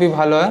তাহলে খুবই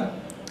ভালো হয়।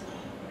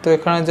 তো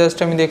এখানে জাস্ট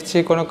আমি দেখছি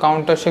কোনো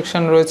কাউন্টার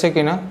সেকশন রয়েছে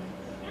কিনা।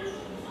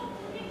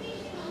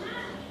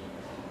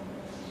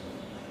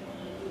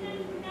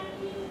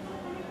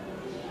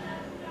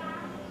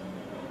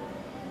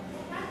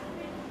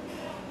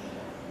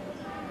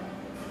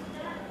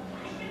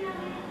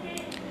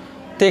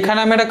 তো এখানে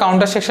আমি একটা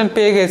কাউন্টার সেকশন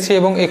পেয়ে গেছি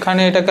এবং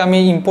এখানে এটাকে আমি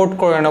ইম্পোর্ট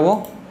করে নেব।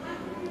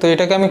 তো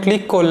এটাকে আমি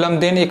ক্লিক করলাম,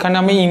 দেন এখানে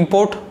আমি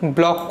ইম্পোর্ট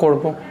ব্লক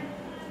করব।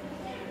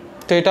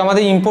 তো এটা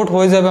আমাদের ইম্পোর্ট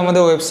হয়ে যাবে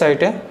আমাদের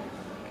ওয়েবসাইটে।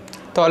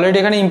 তো অলরেডি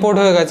এখানে ইম্পোর্ট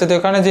হয়ে গেছে। তো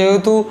এখানে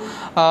যেহেতু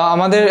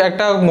আমাদের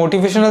একটা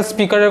মোটিভেশনাল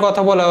স্পিকারের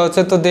কথা বলা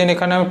হচ্ছে, তো দেন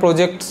এখানে আমি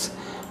প্রজেক্টস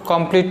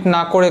কমপ্লিট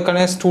না করে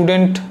এখানে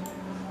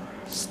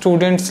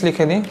স্টুডেন্টস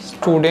লিখে নিই,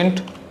 স্টুডেন্ট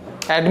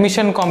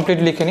অ্যাডমিশন কমপ্লিট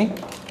লিখে নিই,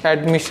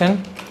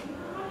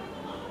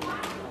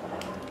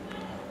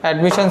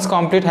 admissions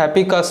complete,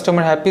 happy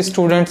customer, happy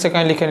students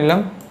এখানে লিখে নিলাম,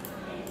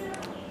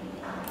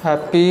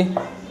 হ্যাপি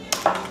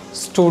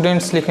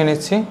স্টুডেন্টস লিখে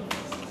নিচ্ছি।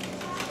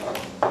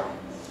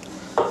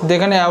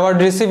 এখানে অ্যাওয়ার্ড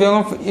রিসিভ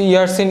এবং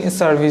ইয়ার্স ইন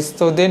সার্ভিস।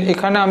 তো দেন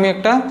এখানে আমি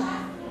একটা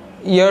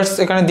ইয়ার্স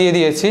এখানে দিয়ে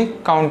দিয়েছি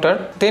কাউন্টার।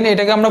 দেন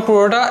এটাকে আমরা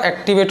পুরোটা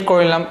অ্যাক্টিভেট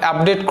করে নিলাম,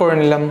 আপডেট করে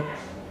নিলাম।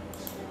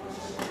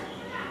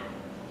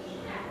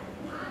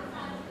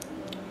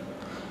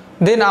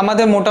 দেন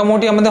আমাদের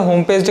মোটামুটি আমাদের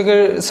হোম পেজটাকে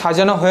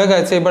সাজানো হয়ে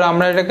গেছে। এবার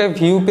আমরা এটাকে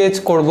ভিউ পেজ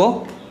করব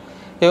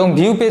এবং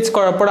ভিউ পেজ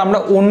করার পর আমরা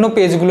অন্য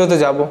পেজগুলোতে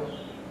যাব।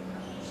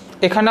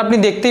 এখানে আপনি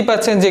দেখতেই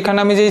পাচ্ছেন যে এখানে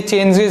আমি যে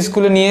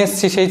চেঞ্জেসগুলো নিয়ে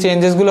এসেছি সেই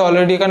চেঞ্জেসগুলো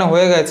অলরেডি এখানে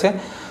হয়ে গেছে।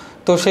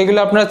 তো সেগুলো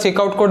আপনারা চেক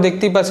আউট করে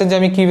দেখতেই পাচ্ছেন যে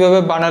আমি কীভাবে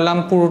বানালাম,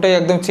 পুরোটাই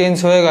একদম চেঞ্জ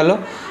হয়ে গেল।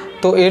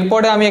 তো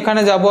এরপরে আমি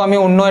এখানে যাব, আমি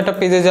অন্য একটা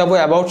পেজে যাব,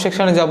 অ্যাবাউট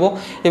সেকশানে যাব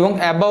এবং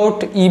অ্যাবাউট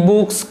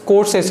ইবুকস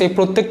কোর্সেস এই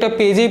প্রত্যেকটা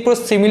পেজেই পুরো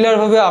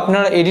সিমিলারভাবে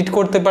আপনারা এডিট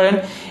করতে পারেন।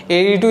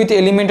 এডিট উইথ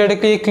এলিমেন্টরে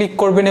ক্লিক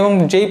করবেন এবং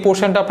যেই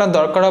পোর্শনটা আপনার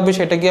দরকার হবে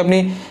সেটাকে আপনি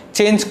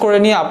চেঞ্জ করে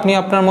নিয়ে আপনি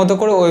আপনার মতো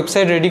করে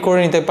ওয়েবসাইট রেডি করে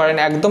নিতে পারেন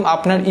একদম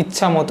আপনার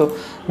ইচ্ছা মতো।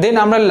 দেন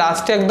আমরা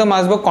লাস্টে একদম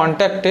আসবো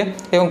কন্ট্যাক্টে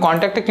এবং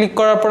কন্ট্যাক্টে ক্লিক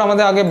করার পর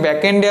আমাদের আগে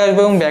ব্যাকএন্ডে আসবো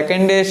এবং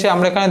ব্যাকএন্ডে এসে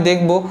আমরা এখানে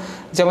দেখবো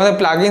যে আমাদের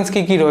প্লাগইনস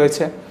কী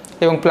রয়েছে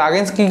এবং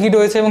প্লাগইনস কী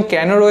রয়েছে এবং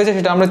কেন রয়েছে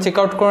সেটা আমরা চেক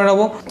আউট করে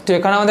নেবো। তো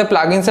এখানে আমাদের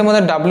প্লাগইনসের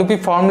মধ্যে WP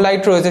ফর্ম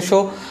লাইট রয়েছে। সো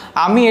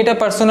আমি এটা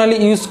পার্সোনালি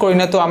ইউজ করি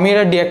না, তো আমি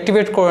এটা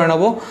ডিঅ্যাক্টিভেট করে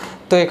নেবো।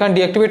 তো এখানে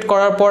ডিঅ্যাক্টিভেট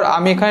করার পর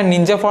আমি এখানে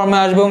নিনজা ফর্মে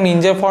আসবো এবং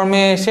নিনজা ফর্মে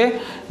এসে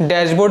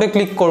ড্যাশবোর্ডে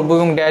ক্লিক করব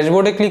এবং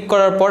ড্যাশবোর্ডে ক্লিক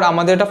করার পর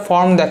আমাদের একটা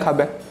ফর্ম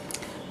দেখাবে।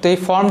 তো এই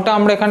ফর্মটা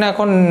আমরা এখানে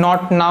এখন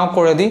নট নাও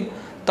করে দিই।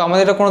 তো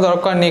আমাদের এটা কোনো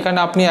দরকার নেই, এখানে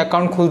আপনি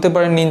অ্যাকাউন্ট খুলতে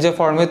পারেন নিনজা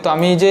ফর্মে। তো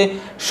আমি যে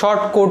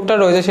শর্ট কোডটা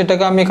রয়েছে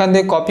সেটাকে আমি এখান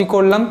থেকে কপি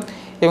করলাম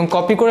এবং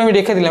কপি করে আমি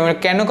রেখে দিলাম।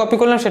 কেন কপি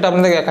করলাম সেটা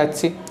আপনাদের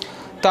দেখাচ্ছি।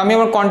 তো আমি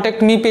আমার কন্ট্যাক্ট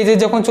মি পেজে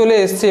যখন চলে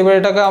এসেছি, এবার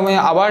এটাকে আমি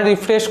আবার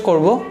রিফ্রেশ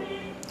করব।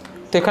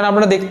 তো এখানে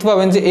আপনারা দেখতে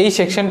পাবেন যে এই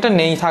সেকশনটা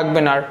নেই, থাকবে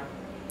না আর।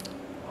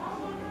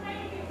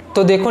 তো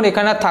দেখুন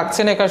এখানে আর থাকছে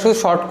না, এখানে শুধু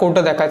শর্ট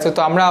কোডটা দেখাচ্ছে। তো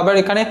আমরা আবার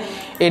এখানে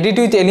এডিট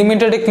উইথ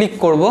এলিমেন্টরে ক্লিক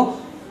করব।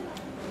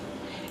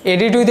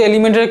 এডিট উইথ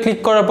এলিমেন্টরে ক্লিক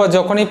করার পর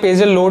যখন এই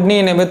পেজের লোড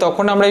নিয়ে নেবে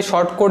তখন আমরা এই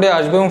শর্ট কোডে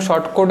আসবো এবং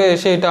শর্ট কোডে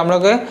এসে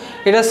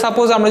এটা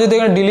সাপোজ আমরা যদি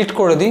এখানে ডিলিট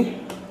করে দিই,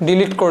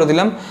 ডিলিট করে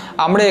দিলাম,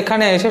 আমরা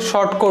এখানে এসে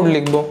শর্ট কোড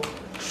লিখব,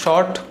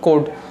 শর্ট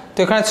কোড। তো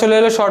এখানে চলে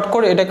এলো শর্ট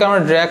কোড, এটাকে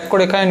আমরা ড্র্যাগ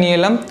করে এখানে নিয়ে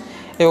এলাম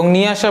এবং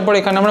নিয়ে আসার পর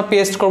এখানে আমরা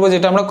পেস্ট করব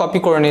যেটা আমরা কপি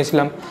করে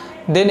নিয়েছিলাম।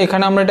 দেন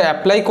এখানে আমরা এটা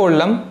অ্যাপ্লাই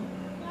করলাম।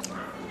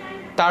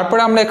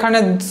 তারপরে আমরা এখানে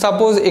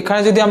সাপোজ এখানে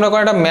যদি আমরা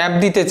কোনো একটা ম্যাপ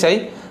দিতে চাই,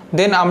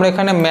 দেন আমরা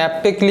এখানে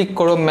ম্যাপে ক্লিক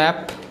করব, ম্যাপ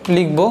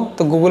লিখবো।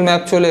 তো গুগল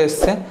ম্যাপ চলে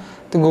এসছে।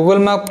 তো গুগল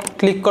ম্যাপ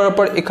ক্লিক করার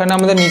পর এখানে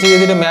আমাদের নিচে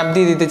যদি একটা ম্যাপ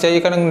দিয়ে দিতে চাই,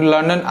 এখানে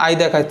লন্ডন আই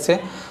দেখাচ্ছে।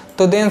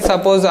 তো দেন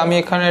সাপোজ আমি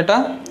এখানে এটা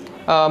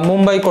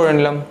মুম্বাই করে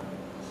নিলাম,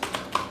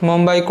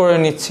 মুম্বাই করে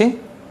নিচ্ছি।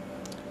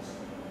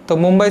 তো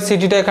মুম্বাই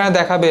সিটিটা এখানে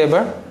দেখাবে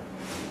এবার।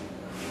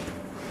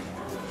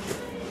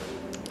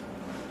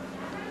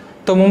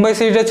 তো মুম্বাই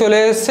সিটিটা চলে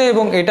এসেছে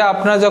এবং এটা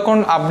আপনারা যখন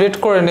আপডেট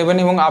করে নেবেন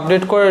এবং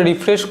আপডেট করে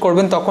রিফ্রেশ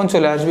করবেন তখন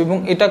চলে আসবে এবং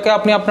এটাকে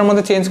আপনি আপনার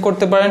মধ্যে চেঞ্জ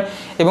করতে পারেন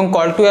এবং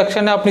কল টু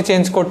অ্যাকশানে আপনি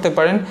চেঞ্জ করতে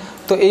পারেন।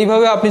 তো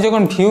এইভাবে আপনি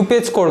যখন ভিউ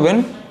পেজ করবেন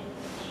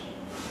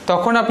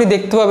তখন আপনি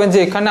দেখতে পাবেন যে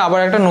এখানে আবার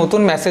একটা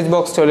নতুন মেসেজ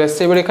বক্স চলে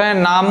এসেছে। এবার এখানে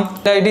নাম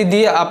আইডি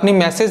দিয়ে আপনি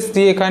মেসেজ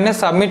দিয়ে এখানে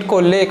সাবমিট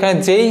করলে এখানে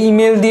যেই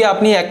ইমেল দিয়ে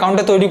আপনি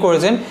অ্যাকাউন্টটা তৈরি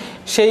করেছেন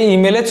সেই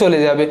ইমেলে চলে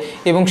যাবে।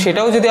 এবং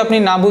সেটাও যদি আপনি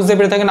না বুঝতে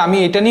পেরে থাকেন, আমি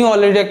এটা নিয়েও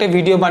অলরেডি একটা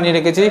ভিডিও বানিয়ে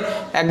রেখেছি,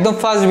 একদম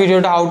ফার্স্ট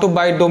ভিডিওটা, how to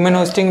by domain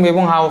hosting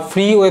এবং হাউ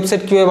ফ্রি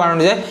ওয়েবসাইট কীভাবে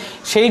বানানো যায়,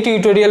 সেই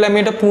টিউটোরিয়ালে আমি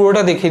এটা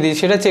পুরোটা দেখিয়ে দিই,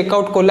 সেটা চেক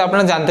আউট করলে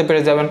আপনারা জানতে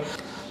পেরে যাবেন।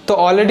 তো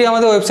অলরেডি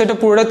আমাদের ওয়েবসাইটটা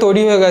পুরোটা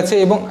তৈরি হয়ে গেছে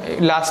এবং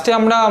লাস্টে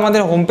আমরা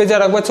আমাদের হোম পেজে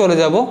আর একবার চলে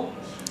যাব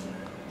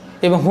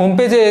এবং হোম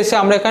পেজে এসে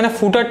আমরা এখানে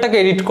ফুটারটাকে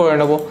এডিট করে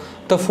নেব।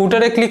 তো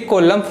ফুটারে ক্লিক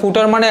করলাম,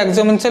 ফুটার মানে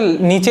একদম হচ্ছে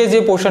নিচে যে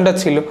পোর্শনটা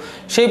ছিল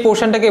সেই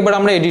পোর্শনটাকে এবার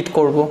আমরা এডিট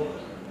করব।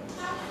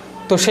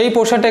 তো সেই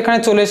পোর্শনটা এখানে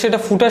চলে এসে এটা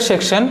ফুটার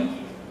সেকশন।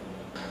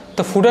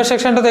 তো ফুটার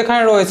সেকশনটা তো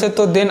এখানে রয়েছে।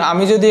 তো দেন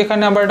আমি যদি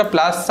এখানে আবার একটা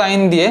প্লাস সাইন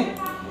দিয়ে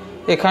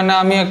এখানে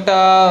আমি একটা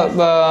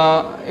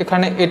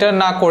এখানে এটা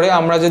না করে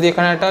আমরা যদি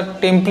এখানে একটা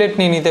টেমপ্লেট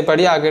নিয়ে নিতে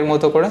পারি আগের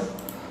মতো করে।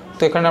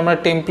 তো এখানে আমরা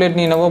টেমপ্লেট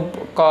নিয়ে নেবো,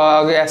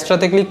 আগে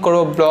অ্যাস্ট্রাতে ক্লিক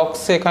করবো,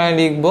 ব্লকসে এখানে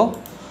লিখবো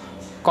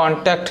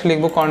কন্ট্যাক্ট,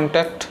 লিখবো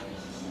কন্ট্যাক্ট।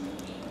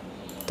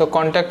 তো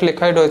কন্ট্যাক্ট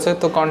লেখাই রয়েছে,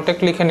 তো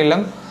কন্ট্যাক্ট লিখে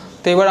নিলাম।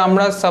 তো এবার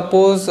আমরা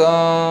সাপোজ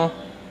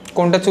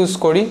কোনটা চুজ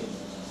করি,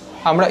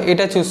 আমরা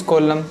এটা চুজ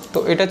করলাম। তো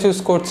এটা চুজ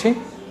করছি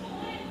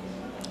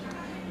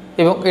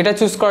এবং এটা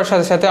চুজ করার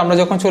সাথে সাথে আমরা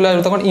যখন চলে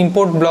আসবো তখন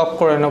ইম্পোর্ট ব্লক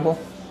করে নেব।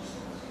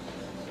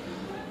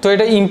 তো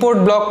এটা ইম্পোর্ট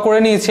ব্লক করে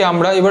নিয়েছি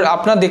আমরা। এবার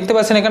আপনারা দেখতে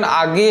পাচ্ছেন এখানে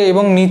আগে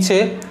এবং নিচে,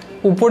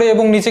 উপরে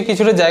এবং নিচে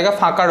কিছুটা জায়গা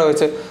ফাঁকা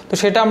রয়েছে। তো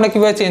সেটা আমরা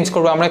কীভাবে চেঞ্জ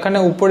করবো, আমরা এখানে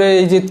উপরে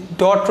এই যে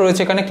ডট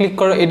রয়েছে এখানে ক্লিক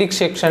করো এডিট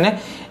সেকশানে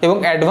এবং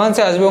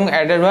অ্যাডভান্সে আসবো এবং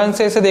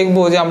অ্যাডভান্সে এসে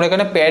দেখবো যে আমরা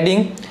এখানে প্যাডিং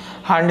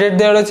 100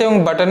 দেওয়া রয়েছে এবং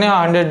বাটনে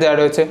 100 দেওয়া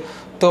রয়েছে।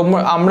 তো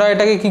আমরা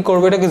এটাকে কি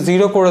করবো, এটাকে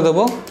 0 করে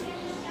দেবো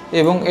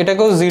এবং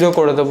এটাকেও 0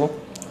 করে দেবো।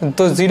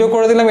 তো 0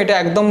 করে দিলাম, এটা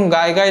একদম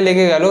গায়ে গায়ে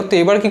লেগে গেল। তো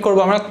এবার কি করবো,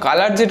 আমরা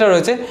কালার যেটা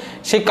রয়েছে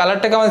সেই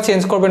কালারটাকে আমাদের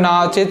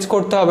চেঞ্জ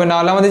করতে হবে, না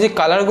হলে আমাদের যে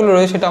কালারগুলো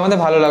রয়েছে সেটা আমাদের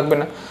ভালো লাগবে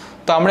না।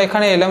 তো আমরা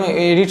এখানে এলাম,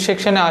 এডিট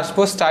সেকশানে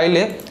আসবো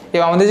স্টাইলে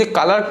এবং আমাদের যে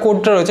কালার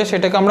কোডটা রয়েছে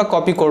সেটাকে আমরা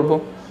কপি করব।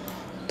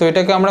 তো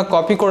এটাকে আমরা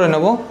কপি করে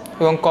নেব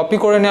এবং কপি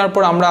করে নেওয়ার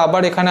পর আমরা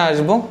আবার এখানে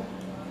আসব,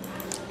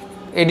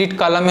 এডিট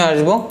কালামে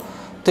আসব।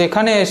 তো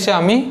এখানে এসে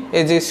আমি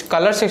এই যে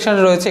কালার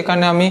সেকশানটা রয়েছে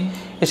এখানে আমি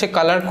এসে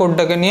কালার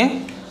কোডটাকে নিয়ে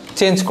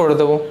চেঞ্জ করে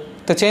দেবো।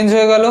 তো চেঞ্জ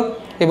হয়ে গেল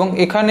এবং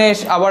এখানে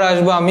আবার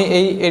আসবো আমি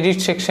এই এডিট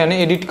সেকশানে,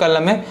 এডিট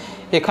কালামে,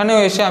 এখানেও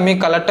এসে আমি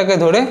কালারটাকে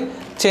ধরে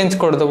চেঞ্জ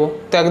করে দেবো।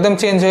 তো একদম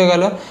চেঞ্জ হয়ে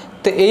গেল।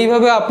 তো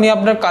এইভাবে আপনি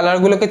আপনার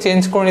কালারগুলোকে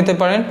চেঞ্জ করে নিতে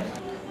পারেন।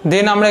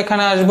 দেন আমরা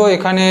এখানে আসবো,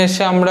 এখানে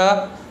এসে আমরা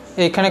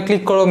এখানে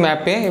ক্লিক করব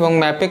ম্যাপে এবং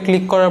ম্যাপে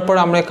ক্লিক করার পর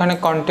আমরা এখানে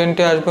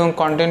কন্টেন্টে আসবো এবং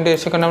কন্টেন্টে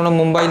এসে এখানে আমরা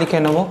মুম্বাই লিখে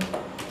নেব,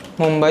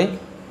 মুম্বাই।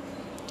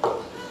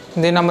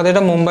 দেন আমাদের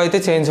এটা মুম্বাইতে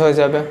চেঞ্জ হয়ে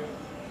যাবে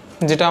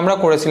যেটা আমরা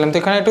করেছিলাম। তো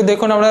এখানে একটু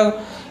দেখুন, আমরা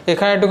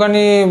এখানে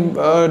একটুখানি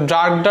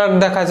ডার্ক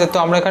দেখাচ্ছে। তো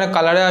আমরা এখানে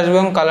কালারে আসবো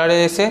এবং কালারে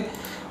এসে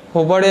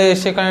হোভারে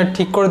এসে এখানে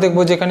ঠিক করে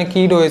দেখবো যে এখানে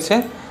কী রয়েছে।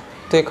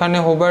 তো এখানে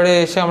হোভারে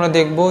এসে আমরা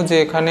দেখব যে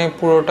এখানে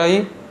পুরোটাই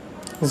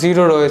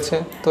 0 রয়েছে।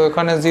 তো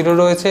এখানে 0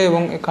 রয়েছে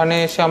এবং এখানে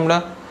এসে আমরা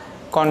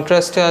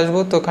কন্ট্রাস্টে আসব।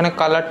 তো এখানে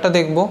কালারটা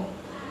দেখব,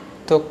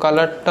 তো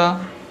কালারটা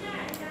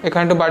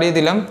এখানে একটু বাড়িয়ে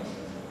দিলাম,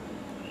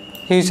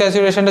 হিউ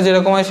স্যাচুরেশনটা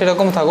যেরকম হয়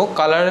সেরকম থাকুক,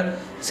 কালার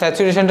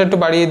স্যাচুরেশনটা একটু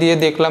বাড়িয়ে দিয়ে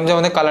দেখলাম যে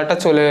আমাদের কালারটা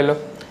চলে এলো।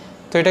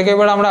 তো এটাকে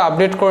এবার আমরা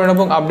আপডেট করে নেব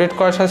এবং আপডেট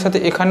করার সাথে সাথে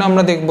এখানে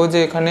আমরা দেখব যে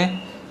এখানে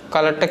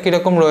কালারটা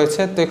কীরকম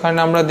রয়েছে। তো এখানে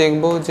আমরা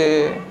দেখব যে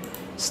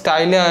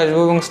স্টাইলে আসবো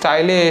এবং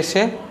স্টাইলে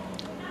এসে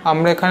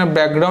আমরা এখানে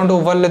ব্যাকগ্রাউন্ড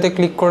ওভারলেতে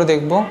ক্লিক করে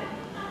দেখব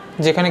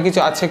যেখানে কিছু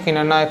আছে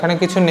কিনা, না এখানে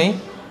কিছু নেই,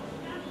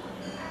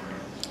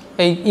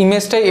 এই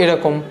ইমেজটাই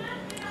এরকম।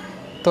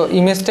 তো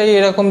ইমেজটাই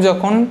এরকম,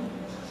 যখন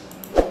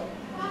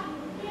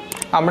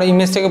আমরা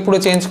ইমেজটাকে পুরো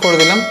চেঞ্জ করে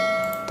দিলাম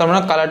তো আমরা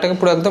কালারটাকে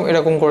পুরো একদম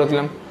এরকম করে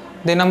দিলাম।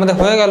 দেন আমাদের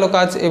হয়ে গেল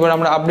কাজ। এবার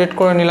আমরা আপডেট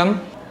করে নিলাম।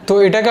 তো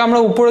এটাকে আমরা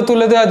উপরে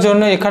তুলে দেওয়ার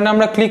জন্য এখানে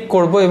আমরা ক্লিক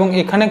করব এবং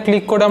এখানে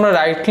ক্লিক করে আমরা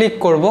রাইট ক্লিক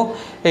করব,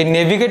 এই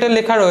নেভিগেটর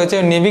লেখা রয়েছে,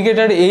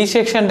 নেভিগেটর এই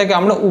সেকশনটাকে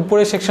আমরা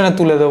উপরের সেকশনে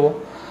তুলে দেবো।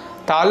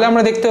 তাহলে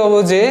আমরা দেখতে পাবো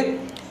যে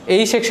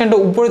এই সেকশনটা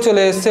উপরে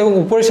চলে এসছে এবং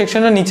উপরের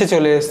সেকশনটা নিচে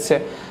চলে এসছে।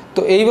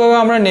 তো এইভাবে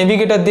আমরা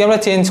নেভিগেটর দিয়ে আমরা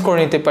চেঞ্জ করে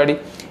নিতে পারি।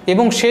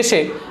 এবং শেষে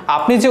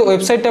আপনি যে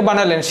ওয়েবসাইটটা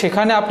বানালেন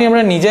সেখানে আপনি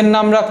আমরা নিজের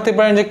নাম রাখতে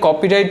পারেন, যে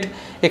কপিরাইট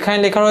এখানে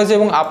লেখা রয়েছে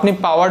এবং আপনি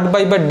পাওয়ার্ড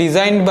বাই বা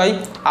ডিজাইন বাই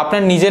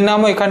আপনার নিজের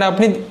নামও এখানে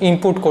আপনি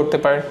ইনপুট করতে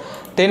পারেন।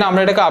 দেন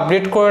আমরা এটাকে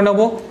আপডেট করে নেব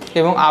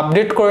এবং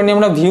আপডেট করে নিয়ে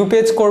আমরা ভিউ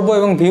পেজ করব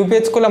এবং ভিউ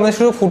পেজ করলে আমাদের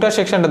শুধু ফুটার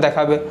সেকশনটা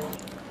দেখাবে।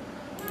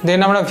 দেন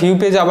আমরা ভিউ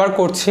পেজ আবার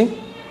করছি,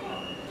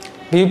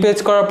 ভিউ পেজ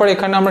করার পর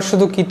এখানে আমরা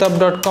শুধু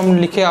kitab.com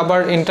লিখে আবার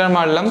এন্টার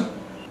মারলাম।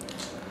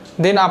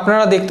 দেন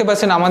আপনারা দেখতে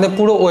পাচ্ছেন আমাদের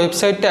পুরো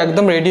ওয়েবসাইটটা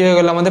একদম রেডি হয়ে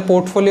গেল, আমাদের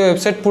পোর্টফোলিও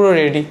ওয়েবসাইট পুরো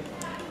রেডি।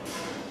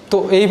 তো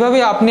এইভাবে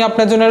আপনি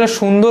আপনার জন্য একটা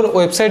সুন্দর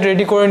ওয়েবসাইট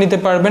রেডি করে নিতে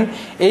পারবেন।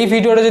 এই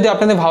ভিডিওটা যদি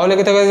আপনাদের ভালো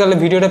লেগে থাকে তাহলে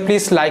ভিডিওটা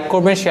প্লিজ লাইক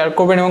করবেন, শেয়ার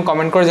করবেন এবং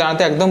কমেন্ট করে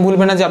জানাতে একদম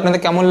ভুলবেন না যে আপনাদের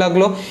কেমন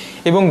লাগলো।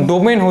 এবং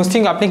ডোমেন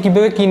হোস্টিং আপনি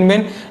কীভাবে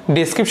কিনবেন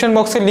ডেসক্রিপশন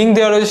বক্সে লিঙ্ক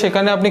দেওয়া রয়েছে,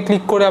 সেখানে আপনি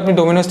ক্লিক করে আপনি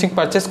ডোমেন হোস্টিং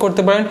পারচেস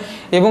করতে পারেন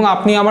এবং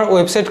আপনি আমার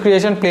ওয়েবসাইট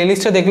ক্রিয়েশন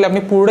প্লেলিস্টটা দেখলে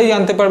আপনি পুরোটাই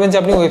জানতে পারবেন যে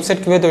আপনি ওয়েবসাইট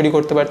কীভাবে তৈরি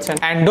করতে পারছেন।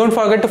 And don't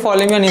forget to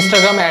follow me on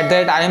Instagram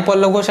 @I am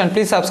PallabGhosh and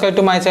please subscribe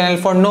to my channel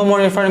for no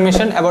more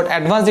information about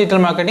advanced digital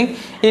marketing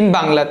in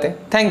Banglate.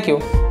 Thank you.